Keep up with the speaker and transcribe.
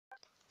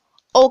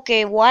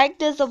Okay, like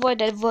this about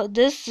that.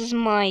 This is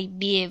my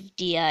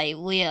BFDI.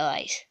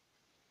 Realize.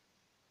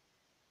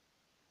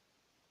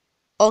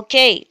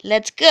 Okay,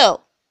 let's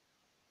go.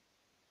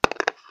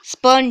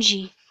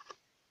 Spongy.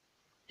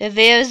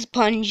 Very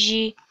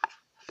spongy.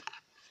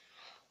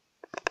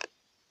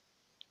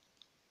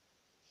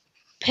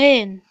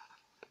 Pin.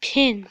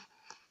 Pin.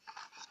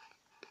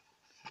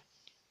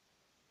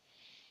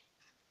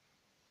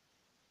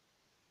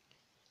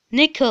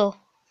 Nickel.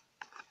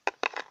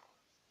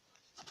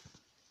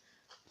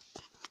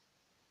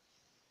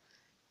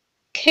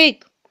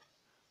 Cake.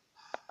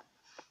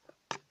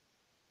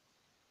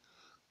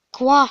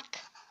 Clock.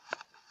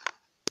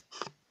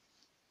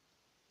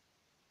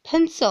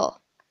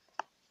 Pencil.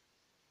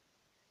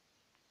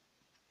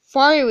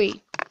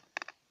 Fiery.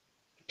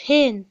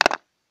 Pin.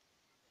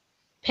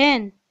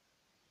 Pen.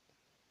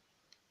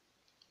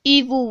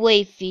 Evil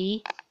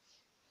wavy.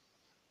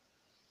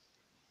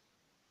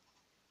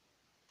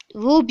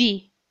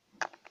 Ruby.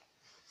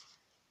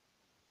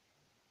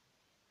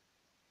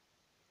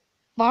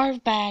 Bar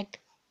bag.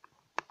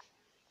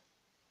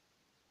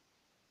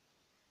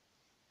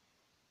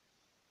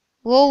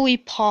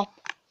 Lollipop.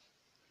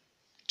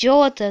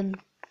 Jordan.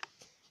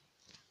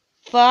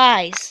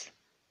 Fries.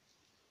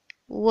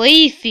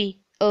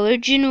 Wavy.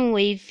 Original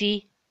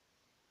wavy.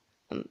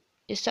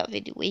 It's not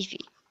really wavy.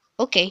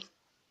 Okay.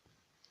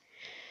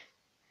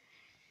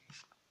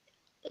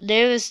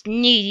 There is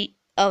needle.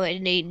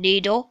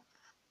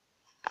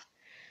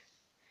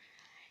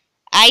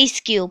 Ice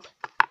cube.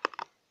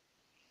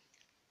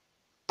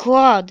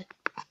 Quad.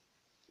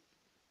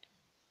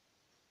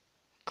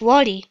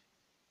 Quaddy.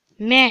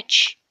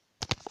 Match.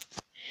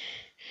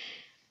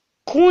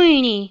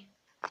 Coiny.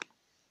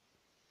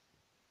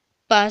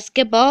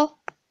 Basketball.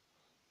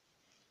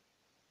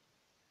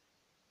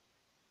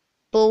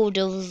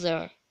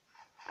 Bulldozer.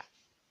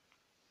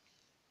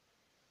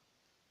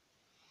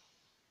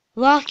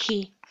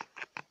 Rocky.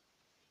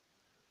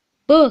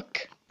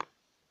 Book.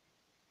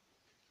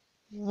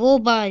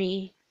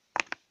 Robody.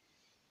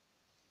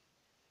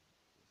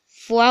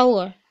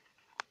 Flower.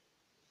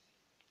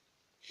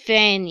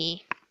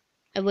 Fanny.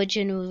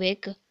 Original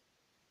Rick.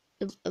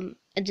 This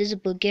is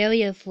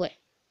Bulgaria for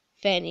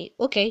Fanny.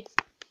 Okay.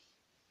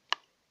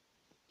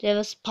 There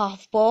is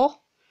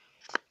puffball.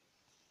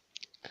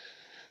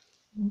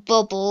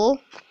 Bubble.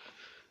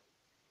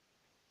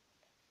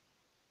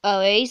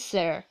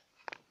 Eraser.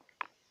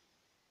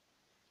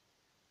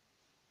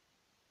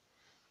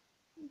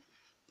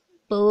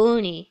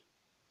 Balloony.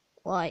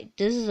 Why,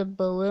 this is a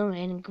balloon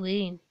in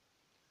green.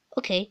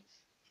 Okay.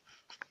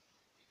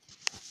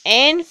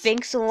 And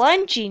thanks for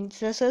watching.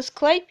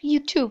 Subscribe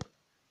YouTube.